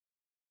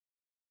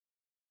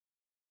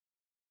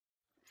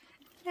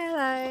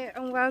Hello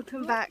and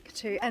welcome back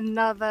to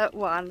another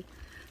one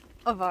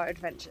of our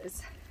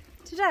adventures.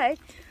 Today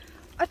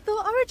I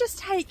thought I would just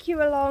take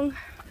you along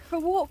for a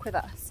walk with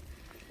us.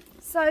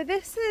 So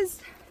this is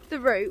the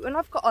route, and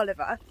I've got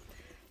Oliver,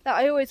 that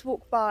I always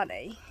walk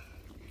Barney.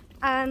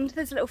 And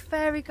there's a little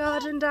fairy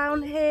garden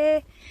down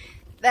here,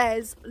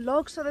 there's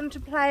logs for them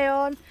to play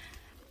on,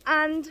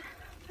 and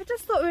I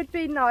just thought it would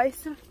be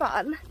nice and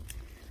fun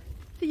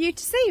for you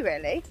to see,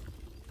 really.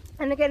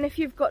 And again, if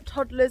you've got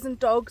toddlers and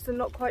dogs and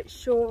not quite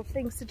sure of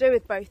things to do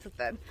with both of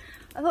them,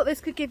 I thought this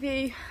could give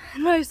you a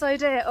nice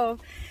idea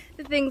of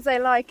the things they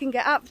like and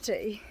get up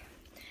to.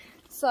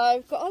 So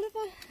I've got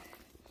Oliver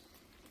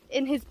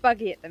in his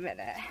buggy at the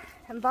minute,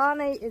 and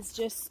Barney is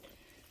just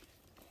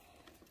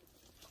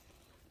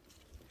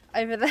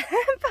over there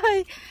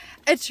by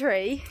a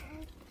tree.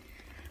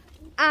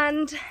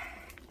 And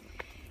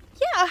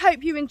yeah, I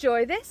hope you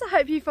enjoy this. I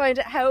hope you find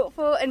it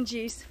helpful and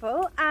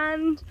useful,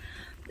 and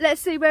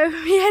let's see where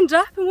we end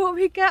up and what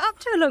we get up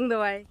to along the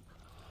way.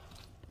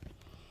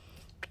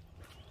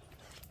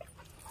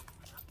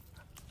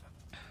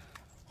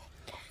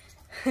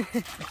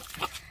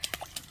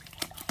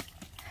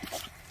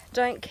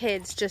 Don't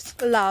kids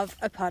just love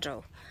a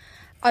puddle?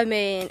 I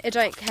mean, I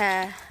don't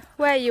care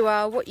where you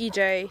are, what you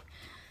do,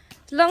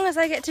 as long as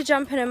I get to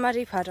jump in a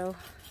muddy puddle.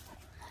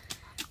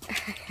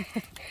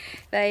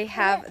 They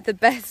have the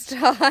best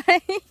time.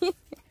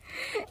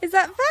 Is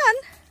that fun?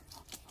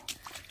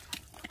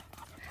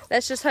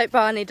 Let's just hope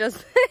Barney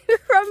doesn't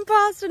run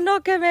past and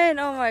knock him in.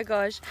 Oh my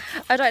gosh.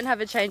 I don't have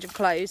a change of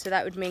clothes, so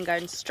that would mean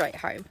going straight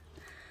home.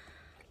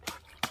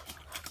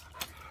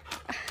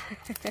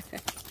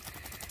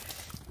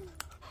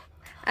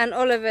 And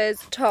Oliver's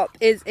top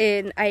is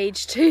in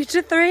age 2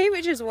 to 3,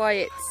 which is why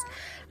it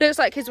looks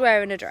like he's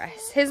wearing a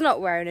dress. He's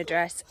not wearing a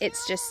dress,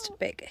 it's just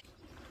big.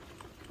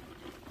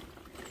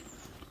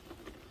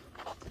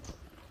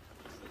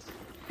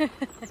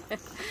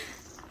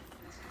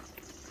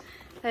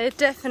 They're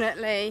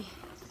definitely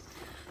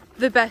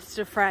the best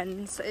of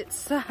friends. It's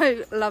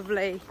so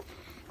lovely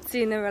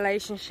seeing the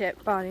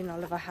relationship Barney and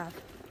Oliver have.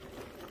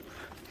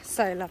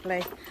 So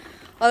lovely.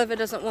 Oliver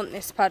doesn't want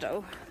this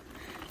puddle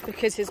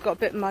because he's got a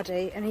bit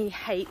muddy and he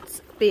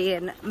hates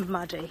being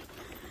muddy.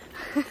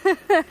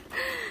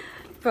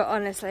 But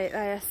honestly,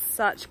 they are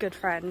such good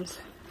friends.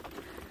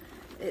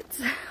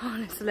 It's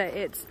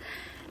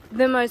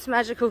the most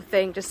magical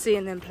thing, just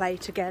seeing them play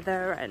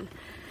together and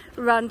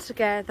run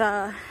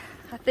together.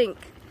 I think,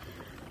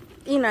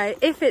 you know,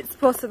 if it's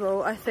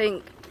possible, I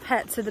think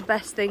pets are the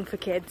best thing for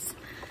kids.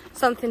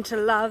 Something to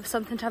love,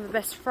 something to have a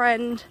best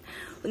friend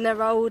when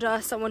they're older,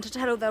 someone to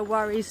tell all their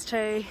worries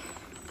to.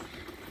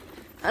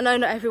 I know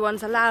not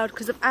everyone's allowed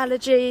because of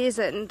allergies,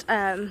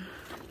 and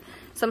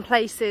some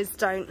places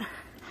don't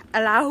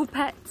allow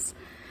pets,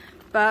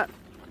 but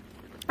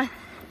I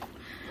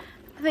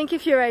think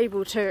if you're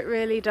able to, it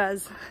really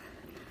does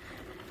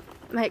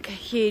make a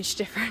huge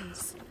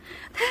difference.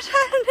 They're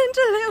turned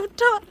into little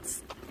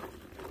dots.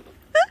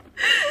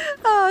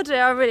 Oh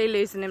dear, I'm really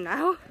losing him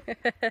now.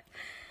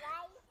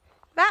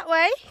 That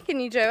way, can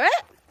you do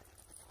it?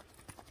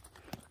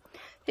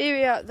 Here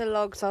we are at the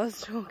logs I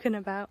was talking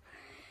about.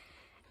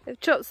 They've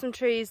chopped some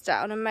trees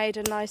down and made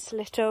a nice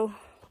little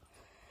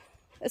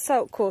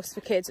assault course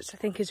for kids, which I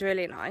think is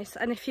really nice.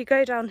 And if you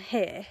go down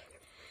here,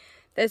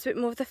 there's a bit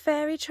more of the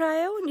fairy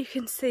trail, and you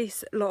can see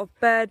a lot of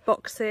bird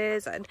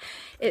boxes, and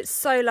it's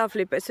so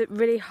lovely, but it's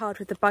really hard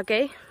with the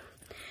buggy.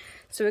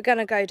 So we're going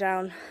to go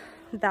down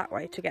that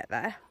way to get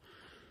there.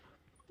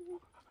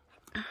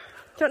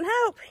 Do you want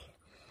help?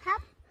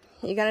 Help.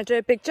 You're going to do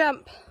a big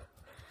jump.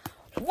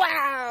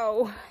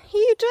 Wow!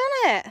 You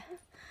done it!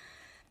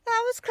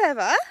 That was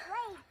clever.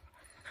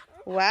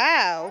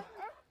 Wow!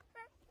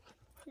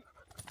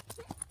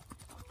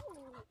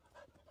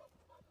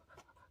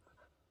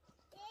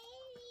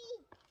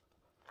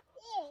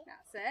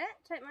 That's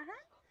it. Take my hand.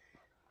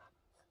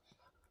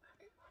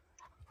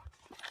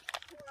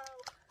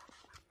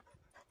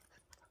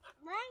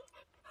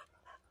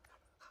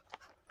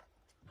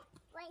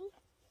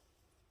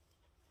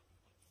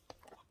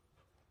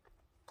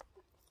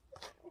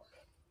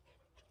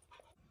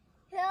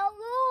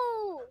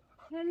 Hello.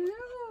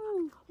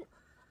 Hello.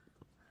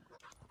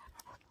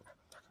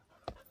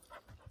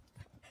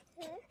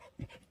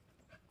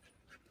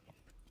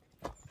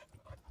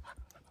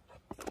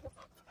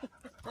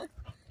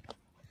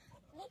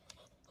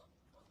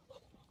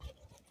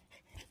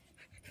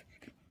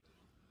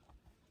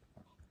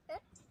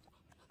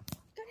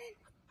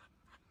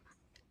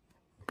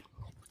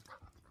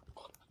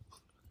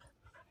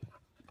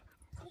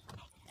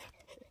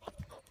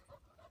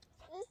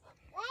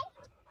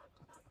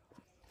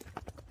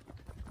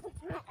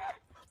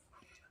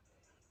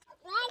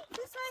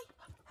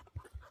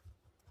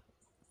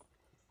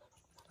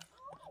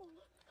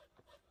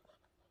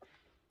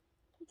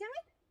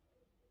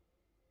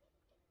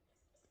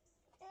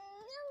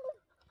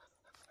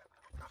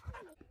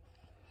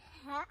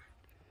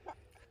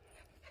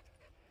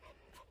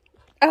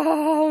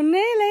 Oh,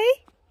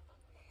 nearly.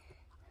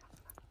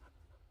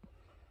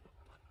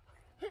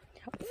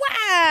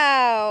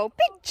 Wow,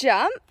 big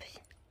jump.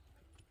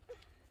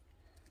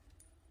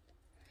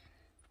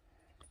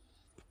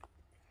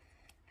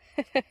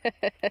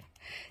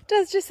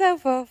 Dust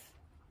yourself off.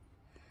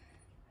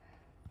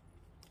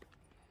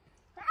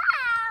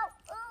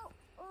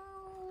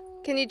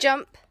 Can you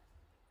jump?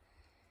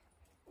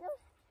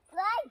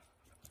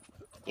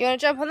 You want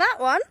to jump on that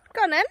one?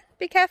 Go on then,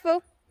 be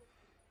careful.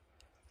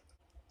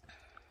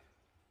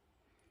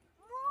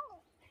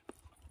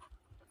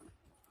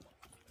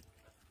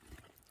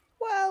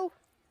 Whoa,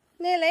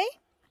 nearly.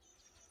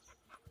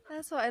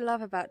 That's what I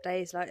love about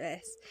days like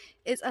this.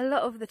 It's a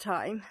lot of the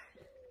time.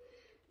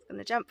 It's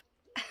gonna jump.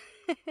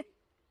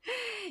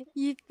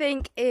 You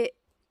think it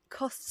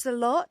costs a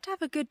lot to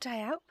have a good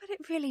day out, but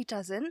it really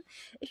doesn't.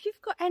 If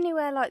you've got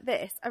anywhere like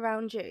this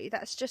around you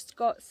that's just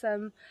got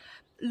some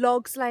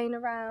logs laying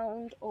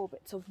around or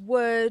bits of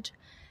wood,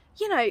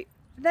 you know,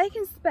 they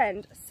can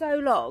spend so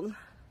long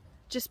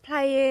just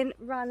playing,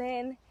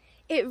 running.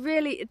 It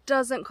really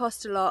doesn't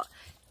cost a lot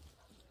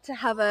to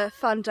have a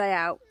fun day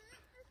out.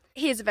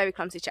 He is a very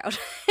clumsy child.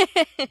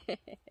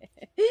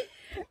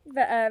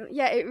 But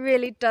yeah, it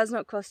really does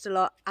not cost a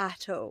lot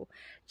at all.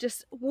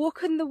 Just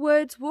walk in the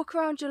woods, walk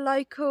around your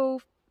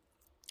local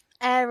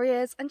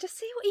areas and just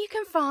see what you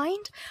can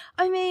find.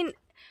 I mean,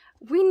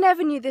 we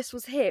never knew this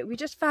was here. We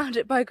just found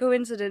it by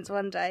coincidence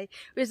one day.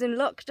 We was in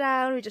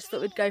lockdown, we just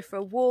thought we'd go for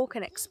a walk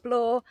and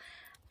explore.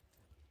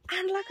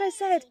 And like I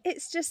said,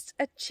 it's just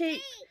a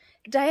cheap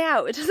day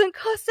out. It doesn't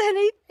cost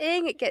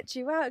anything. It gets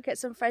you out, get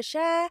some fresh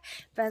air,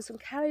 burn some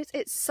calories.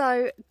 It's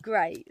so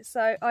great.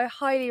 So I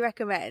highly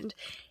recommend,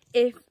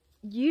 if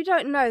you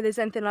don't know there's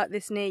anything like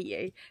this near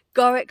you,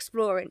 go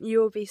exploring.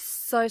 You will be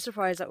so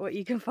surprised at what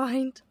you can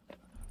find.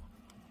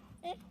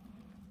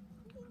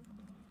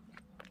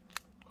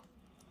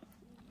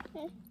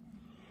 Thank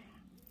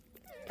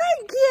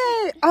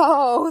you!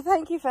 Oh,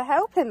 thank you for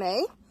helping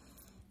me.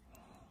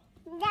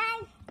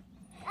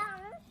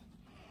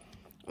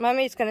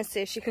 Mummy's going to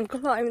see if she can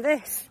climb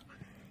this.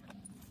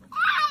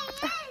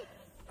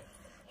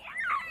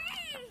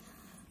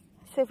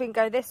 See if we can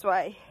go this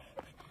way.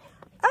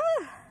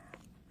 Ah!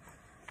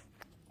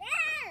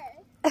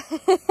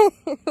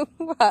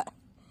 What?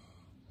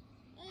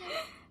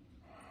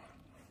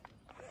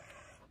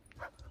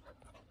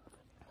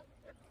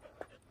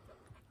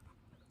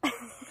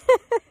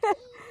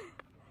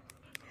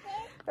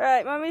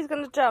 Right, Mummy's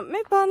going to jump.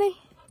 Move, Barney.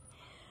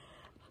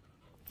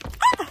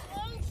 Ah!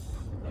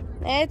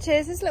 There it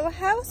is. There's a little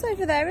house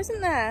over there,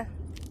 isn't there?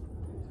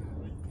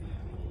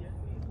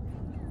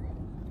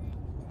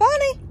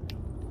 Barney!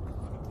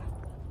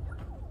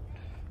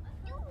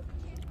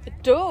 A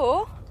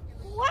door?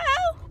 Wow!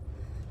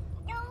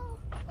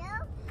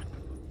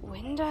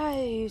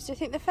 Windows. Do you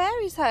think the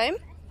fairy's home?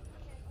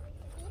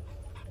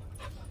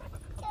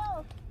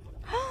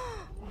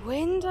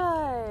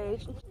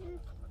 Windows.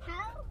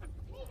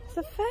 It's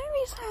the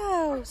fairy's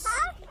house.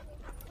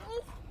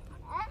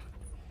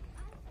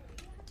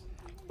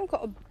 We've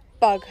got a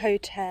bug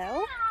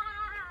hotel.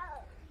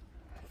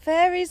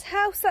 Fairy's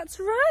house, that's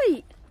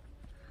right.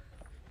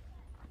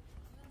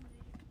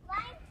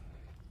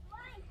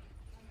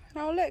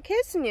 Oh look,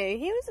 here's new.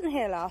 He wasn't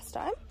here last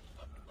time.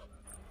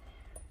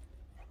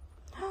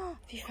 Have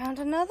you found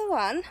another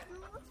one?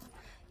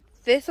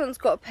 This one's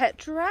got a pet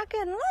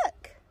dragon,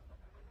 look.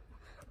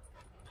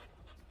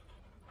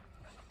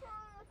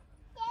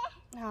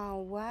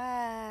 Oh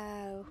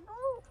wow.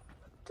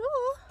 Door.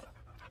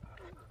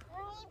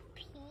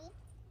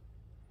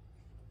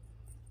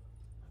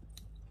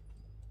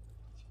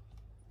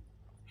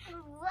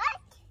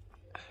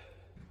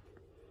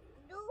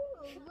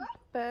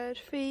 Bird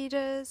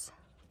feeders.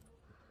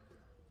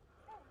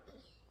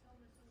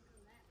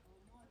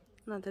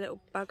 Another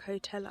little bug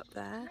hotel up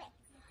there.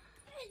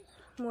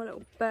 More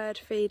little bird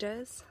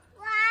feeders.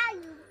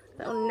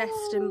 Little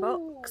nesting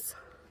box.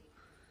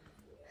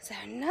 Is there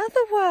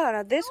another one?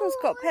 Oh, this one's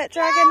got pet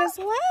dragon as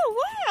well.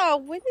 Wow,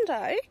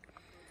 window.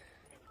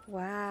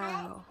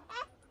 Wow.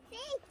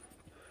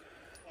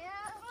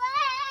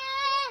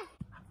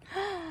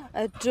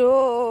 A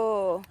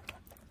door.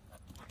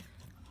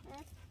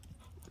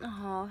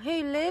 Oh,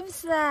 who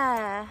lives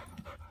there?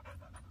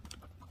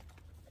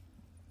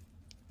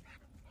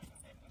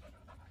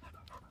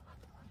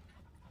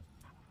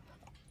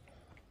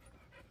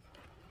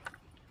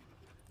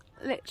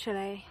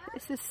 Literally,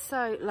 this is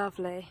so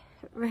lovely.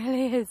 It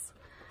really is.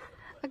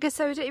 I guess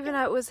I didn't even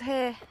know it was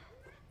here.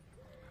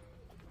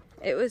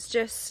 It was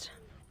just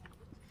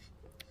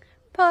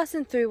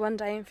passing through one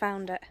day and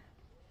found it.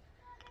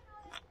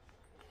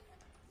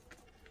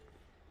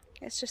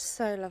 It's just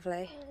so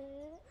lovely.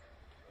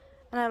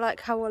 And I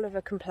like how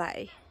Oliver can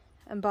play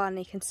and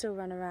Barney can still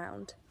run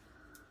around.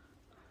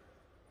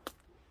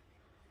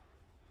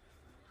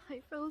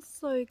 I feel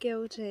so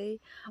guilty.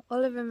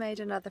 Oliver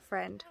made another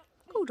friend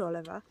called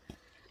Oliver,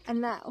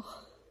 and now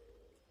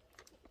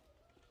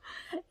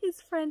his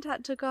friend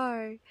had to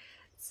go.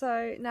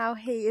 So now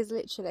he is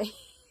literally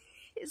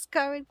it's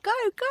going, go,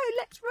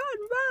 let's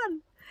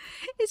run.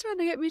 He's trying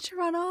to get me to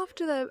run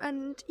after them,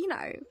 and you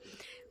know,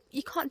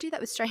 you can't do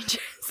that with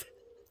strangers.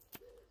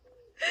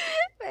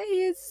 But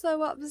he is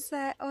so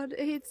upset.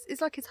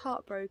 It's like he's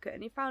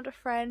heartbroken. He found a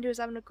friend who was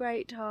having a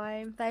great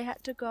time. They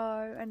had to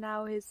go, and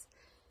now he's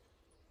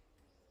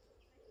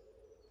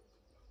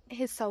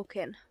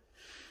sulking.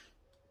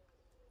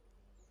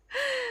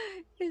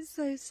 It's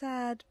so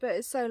sad, but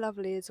it's so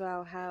lovely as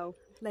well how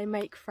they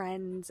make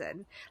friends.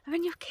 And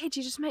when you're a kid,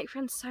 you just make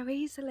friends so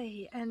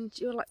easily, and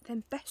you're like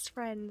their best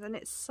friends, and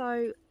it's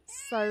so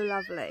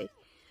lovely.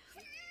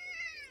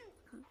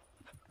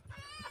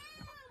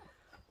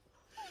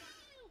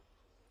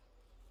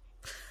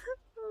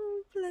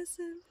 Oh, bless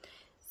him.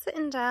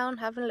 Sitting down,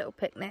 having a little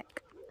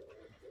picnic.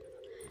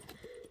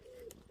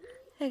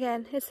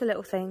 Again, it's the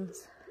little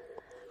things.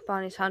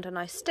 Barney's found a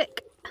nice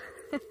stick.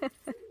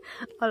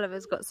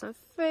 Oliver's got some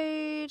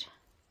food.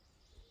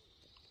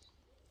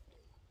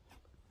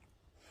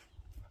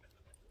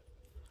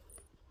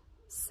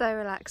 So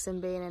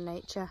relaxing being in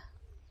nature.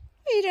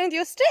 What are you doing with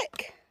your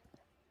stick?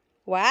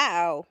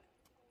 Wow.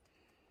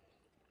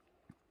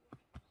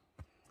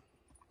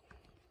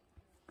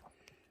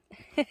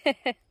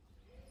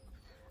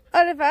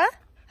 Oliver,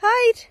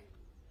 hide.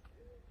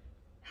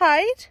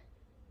 Hide.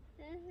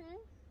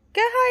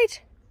 Go hide.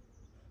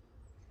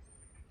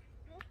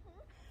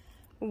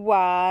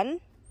 1,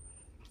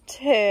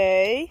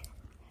 2,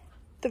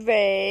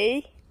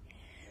 3.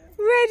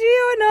 Ready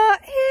or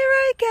not, here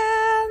I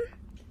come.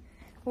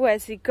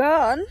 Where's he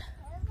gone?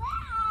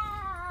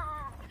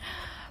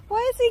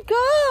 Where's he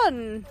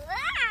gone?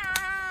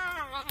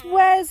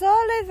 Where's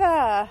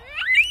Oliver?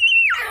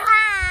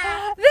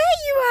 There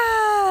you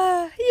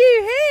are!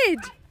 You hid!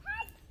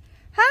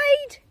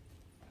 Hide!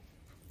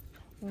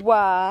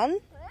 1,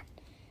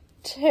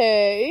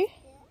 2,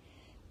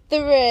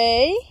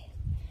 3.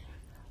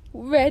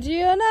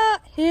 Ready or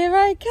not, here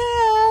I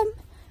come.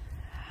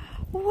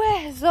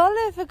 Where's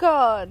Oliver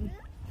gone?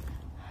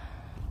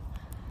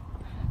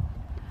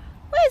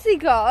 Where's he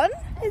gone?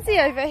 Is he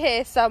over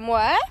here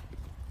somewhere?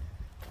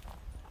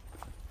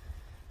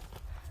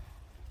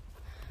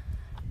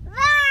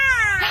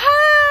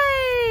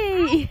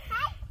 Hi!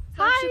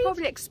 So I should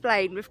probably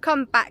explain, we've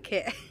come back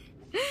here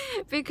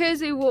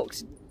because we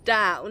walked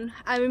down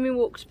and when we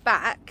walked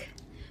back,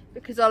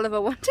 because Oliver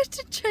wanted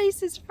to chase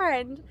his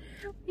friend,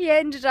 he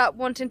ended up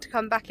wanting to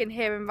come back in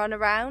here and run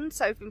around.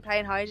 So we've been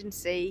playing hide and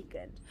seek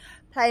and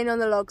playing on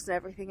the logs and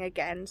everything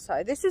again.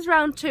 So this is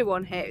round 2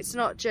 on here. It's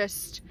not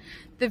just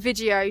the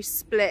video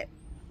split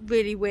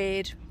really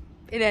weird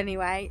in any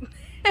way.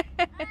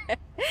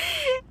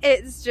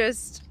 It's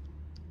just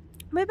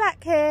we're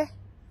back here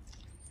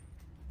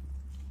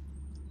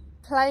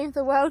playing with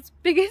the world's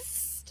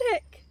biggest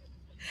stick,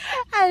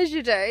 as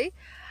you do.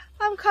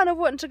 I'm kind of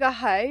wanting to go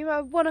home.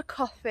 I want a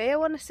coffee, I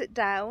want to sit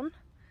down.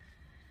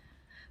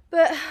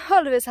 But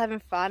Oliver's having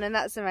fun and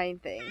that's the main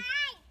thing.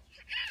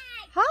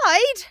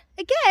 Hide?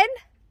 Again?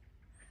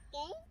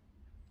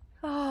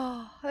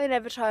 Oh, they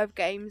never try with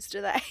games,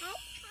 do they?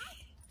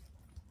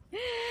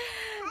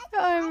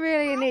 I'm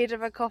really in need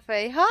of a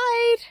coffee.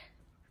 Hide!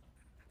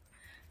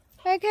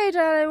 Okay,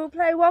 darling, we'll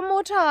play one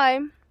more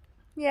time.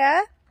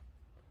 Yeah?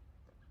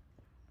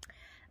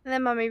 And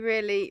then Mummy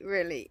really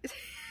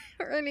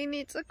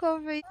needs a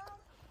coffee.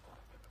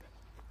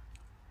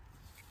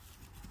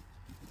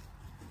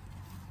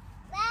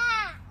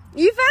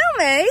 You found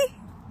me?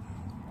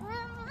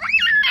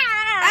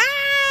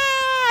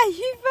 Ah!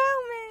 You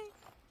found me!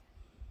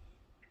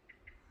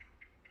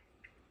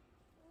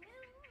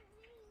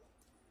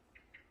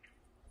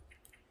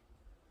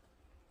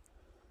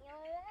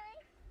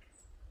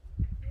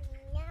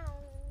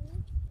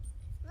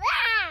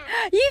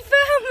 You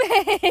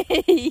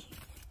found me!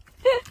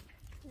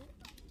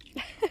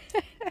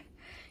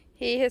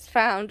 He has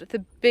found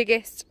the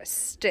biggest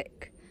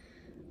stick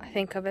I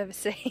think I've ever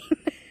seen.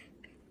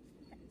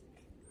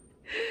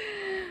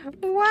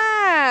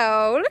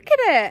 Wow, look at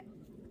it.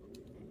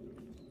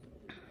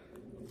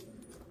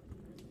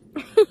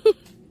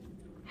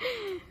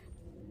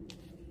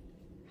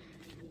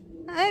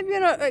 I hope you're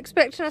not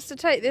expecting us to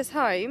take this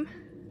home.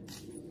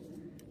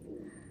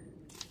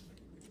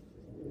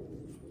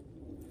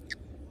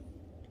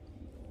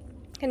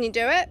 Can you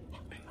do it?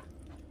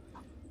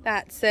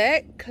 That's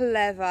it.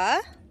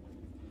 Clever.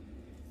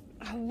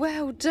 Oh,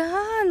 well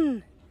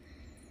done.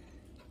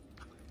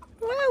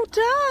 Well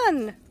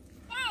done.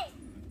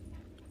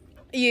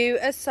 You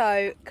are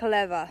so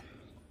clever.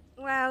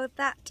 Well,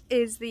 that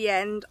is the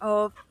end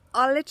of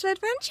our little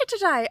adventure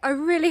today. I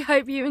really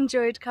hope you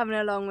enjoyed coming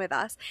along with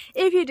us.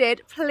 If you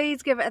did,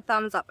 please give it a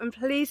thumbs up and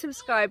please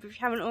subscribe if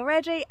you haven't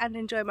already and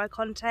enjoy my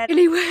content. It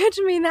really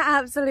would mean the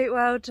absolute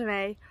world to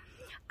me.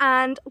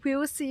 And we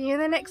will see you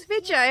in the next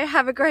video.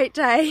 Have a great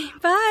day.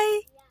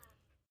 Bye.